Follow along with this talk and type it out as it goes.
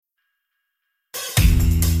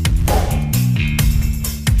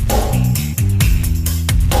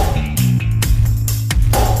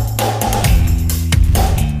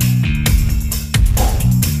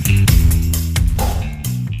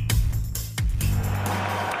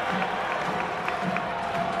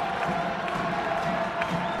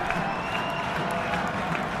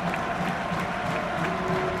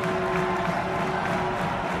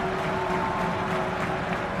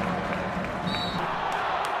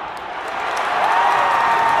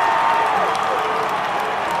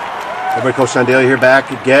Everybody, Coach Sean Daly here,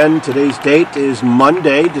 back again. Today's date is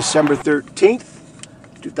Monday, December 13th,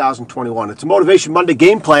 2021. It's a Motivation Monday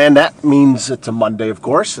game plan. That means it's a Monday, of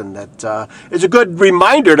course, and that is a good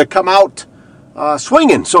reminder to come out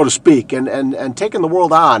swinging, so to speak, and taking the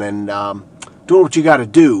world on and doing what you got to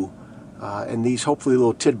do. And these, hopefully,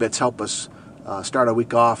 little tidbits help us start our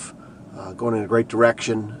week off going in a great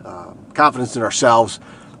direction, confidence in ourselves,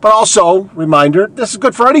 but also, reminder, this is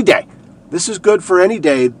good for any day. This is good for any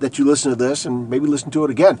day that you listen to this and maybe listen to it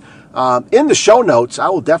again. In the show notes, I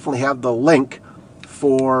will definitely have the link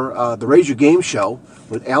for the Raise Your Game show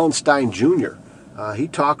with Alan Stein Jr. He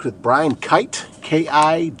talked with Brian Kight,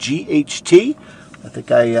 K-I-G-H-T. I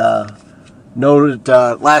think I noted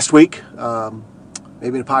last week,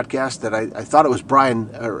 maybe in a podcast, that I thought it was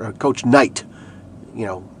Brian or Coach Knight,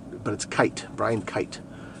 but it's Kite, Brian Kite.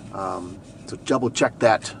 So double check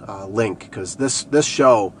that link, because this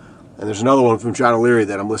show. And there's another one from John O'Leary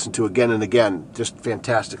that I'm listening to again and again. Just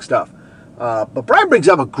fantastic stuff. But Brian brings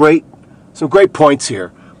up some great points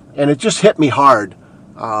here. And it just hit me hard.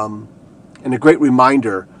 And a great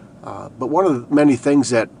reminder. But one of the many things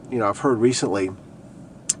that I've heard recently,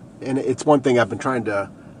 and it's one thing I've been trying to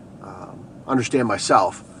understand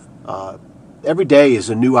myself. Every day is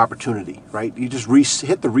a new opportunity, right? You just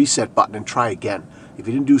hit the reset button and try again. If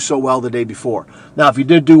you didn't do so well the day before. Now, if you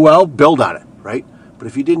did do well, build on it, right? But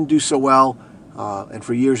if you didn't do so well, and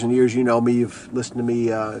for years and years, you know me, you've listened to me,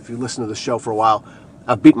 if you listen to the show for a while,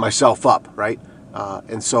 I've beaten myself up, right?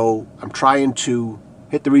 And so I'm trying to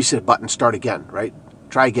hit the reset button, start again, right?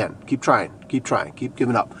 Try again. Keep trying. Keep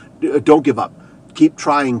giving up. Don't give up. Keep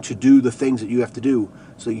trying to do the things that you have to do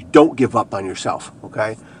so you don't give up on yourself,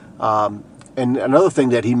 okay? And another thing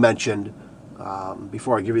that he mentioned,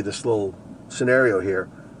 before I give you this little scenario here,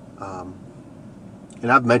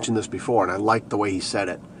 and I've mentioned this before, and I like the way he said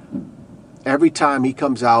it. Every time he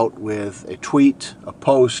comes out with a tweet, a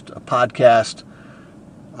post, a podcast,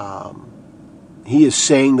 he is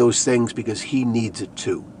saying those things because he needs it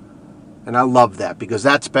too. And I love that, because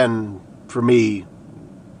that's been, for me,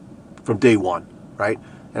 from day one, right?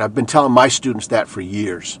 And I've been telling my students that for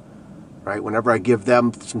years, right? Whenever I give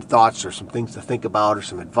them some thoughts or some things to think about or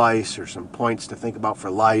some advice or some points to think about for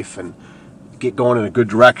life and get going in a good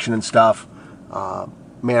direction and stuff,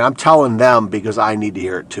 man, I'm telling them because I need to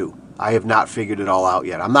hear it too. I have not figured it all out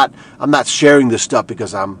yet. I'm not sharing this stuff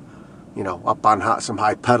because I'm, up on some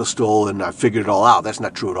high pedestal and I figured it all out. That's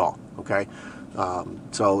not true at all. Okay,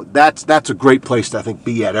 so that's a great place to, I think,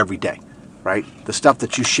 be at every day, right? The stuff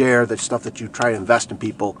that you share, the stuff that you try to invest in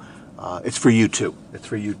people, it's for you too. It's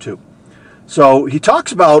for you too. So he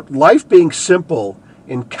talks about life being simple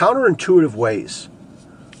in counterintuitive ways,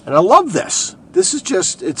 and I love this. This is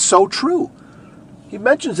just, it's so true. He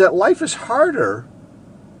mentions that life is harder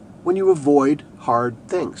when you avoid hard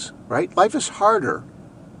things, right? Life is harder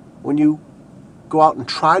when you go out and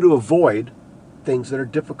try to avoid things that are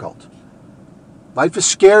difficult. Life is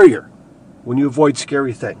scarier when you avoid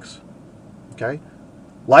scary things, okay?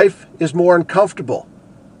 Life is more uncomfortable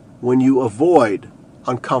when you avoid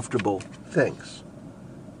uncomfortable things.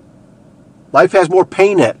 Life has more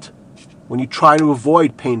pain in it when you try to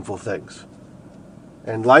avoid painful things.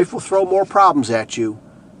 And life will throw more problems at you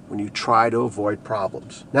when you try to avoid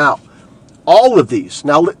problems. Now, all of these,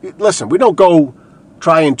 now listen, we don't go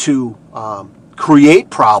trying to create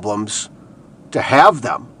problems to have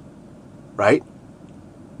them, right?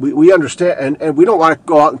 We understand, and we don't want to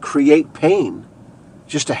go out and create pain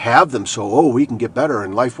just to have them so, we can get better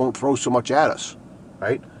and life won't throw so much at us,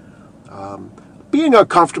 right? Being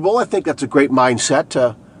uncomfortable, I think that's a great mindset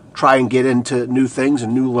to try and get into new things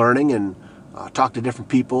and new learning and talk to different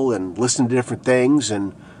people and listen to different things,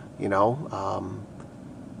 and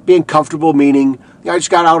being comfortable meaning I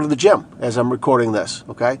just got out of the gym as I'm recording this.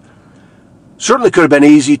 Okay, certainly could have been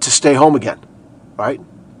easy to stay home again, right?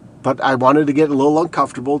 But I wanted to get a little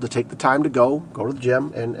uncomfortable to take the time to go to the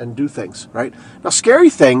gym and do things, right? Now,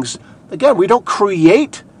 scary things, again, we don't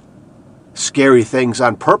create scary things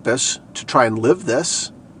on purpose to try and live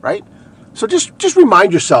this, right? So just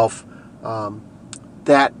remind yourself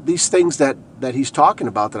that these things that he's talking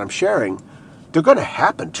about, that I'm sharing, they're going to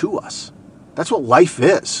happen to us. That's what life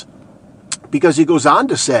is. Because he goes on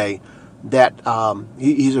to say that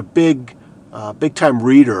he's a big-time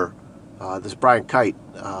reader, this Brian Kight,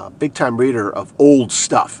 big-time reader of old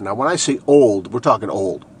stuff. Now, when I say old, we're talking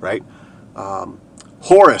old, right?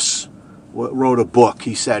 Horace wrote a book,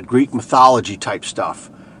 he said, Greek mythology type stuff.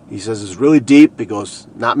 He says it's really deep. He goes,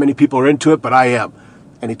 not many people are into it, but I am.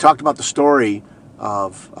 And he talked about the story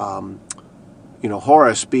of,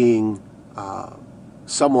 Horace being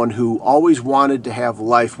someone who always wanted to have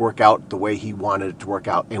life work out the way he wanted it to work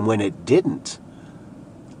out. And when it didn't,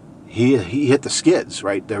 he hit the skids,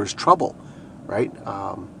 right? There was trouble, right?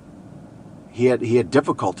 He had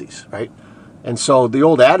difficulties, right? And so the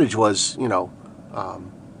old adage was, you're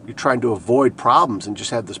trying to avoid problems and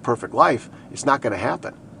just have this perfect life. It's not going to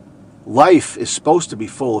happen. Life is supposed to be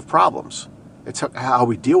full of problems. It's how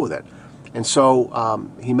we deal with it. And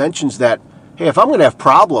so he mentions that, hey, if I'm going to have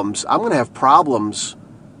problems, I'm going to have problems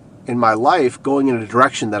in my life going in a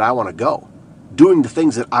direction that I want to go, doing the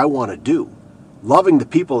things that I want to do, loving the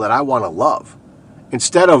people that I want to love,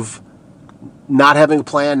 instead of not having a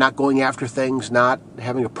plan, not going after things, not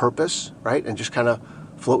having a purpose, right? And just kind of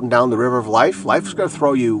floating down the river of life. Life is going to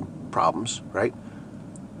throw you problems, right?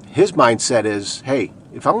 His mindset is, hey,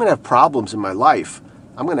 if I'm going to have problems in my life,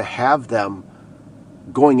 I'm going to have them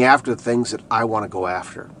going after the things that I want to go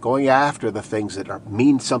after, going after the things that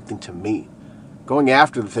mean something to me, going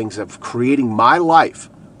after the things of creating my life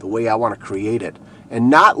the way I want to create it, and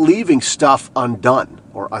not leaving stuff undone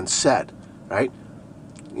or unsaid, right?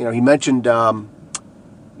 He mentioned, our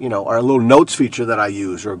little notes feature that I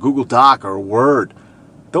use, or a Google Doc or a Word.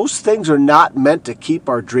 Those things are not meant to keep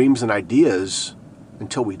our dreams and ideas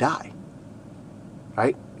until we die,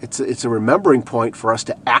 right? It's a remembering point for us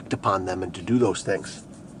to act upon them and to do those things,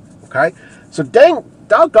 okay? So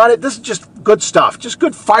doggone it, this is just good stuff, just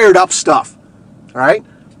good fired up stuff, all right?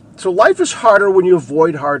 So life is harder when you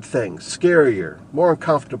avoid hard things, scarier, more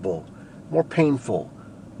uncomfortable, more painful,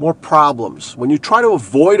 more problems, when you try to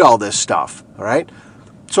avoid all this stuff, all right?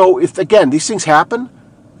 So if, again, these things happen,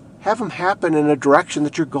 have them happen in a direction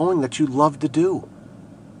that you're going that you love to do,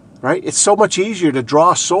 right? It's so much easier to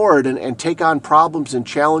draw a sword and take on problems and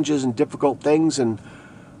challenges and difficult things and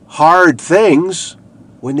hard things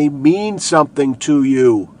when they mean something to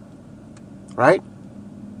you, right?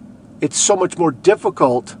 It's so much more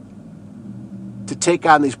difficult to take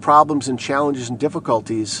on these problems and challenges and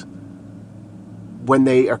difficulties when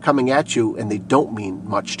they are coming at you and they don't mean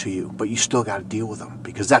much to you, but you still got to deal with them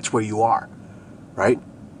because that's where you are, right?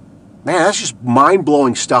 Man, that's just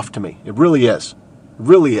mind-blowing stuff to me. It really is. It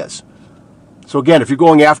really is. So again, if you're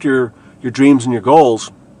going after your dreams and your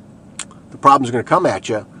goals, the problems are going to come at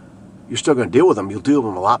you. You're still going to deal with them. You'll deal with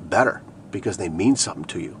them a lot better because they mean something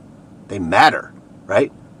to you. They matter,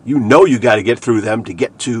 right? You got to get through them to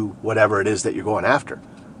get to whatever it is that you're going after,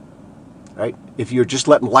 right? If you're just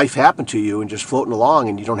letting life happen to you and just floating along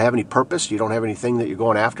and you don't have any purpose, you don't have anything that you're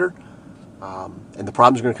going after, and the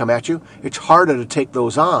problems are going to come at you, it's harder to take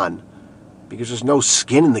those on because there's no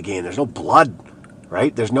skin in the game. There's no blood,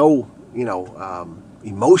 right? There's no,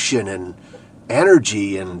 emotion and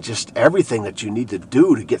energy and just everything that you need to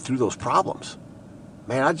do to get through those problems.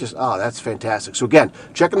 Man, that's fantastic. So again,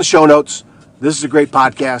 check in the show notes. This is a great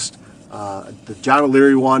podcast. The John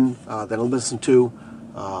O'Leary one that I listened to.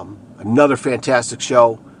 Another fantastic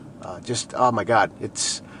show. Oh my God,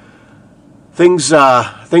 it's things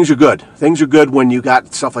are good. Things are good when you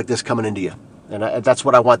got stuff like this coming into you. And that's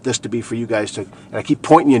what I want this to be for you guys and I keep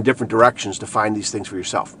pointing you in different directions to find these things for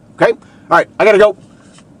yourself. Okay? All right, I got to go.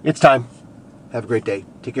 It's time. Have a great day.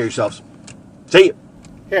 Take care of yourselves. See you.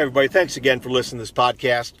 Hey, everybody. Thanks again for listening to this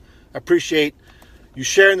podcast. I appreciate you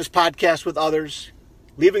sharing this podcast with others,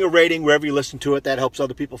 leaving a rating wherever you listen to it. That helps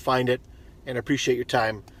other people find it. And I appreciate your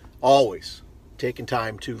time, always taking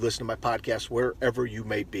time to listen to my podcast wherever you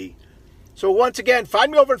may be. So once again,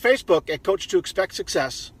 find me over on Facebook at Coach to Expect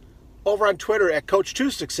Success, over on Twitter at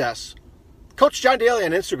Coach2Success, Coach John Daly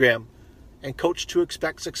on Instagram, and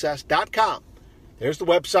Coach2ExpectSuccess.com. There's the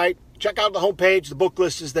website. Check out the homepage. The book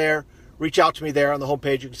list is there. Reach out to me there on the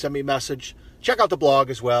homepage. You can send me a message. Check out the blog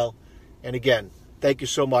as well. And again, thank you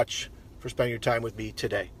so much for spending your time with me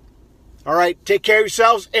today. All right, take care of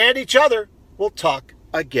yourselves and each other. We'll talk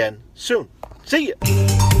again soon. See you.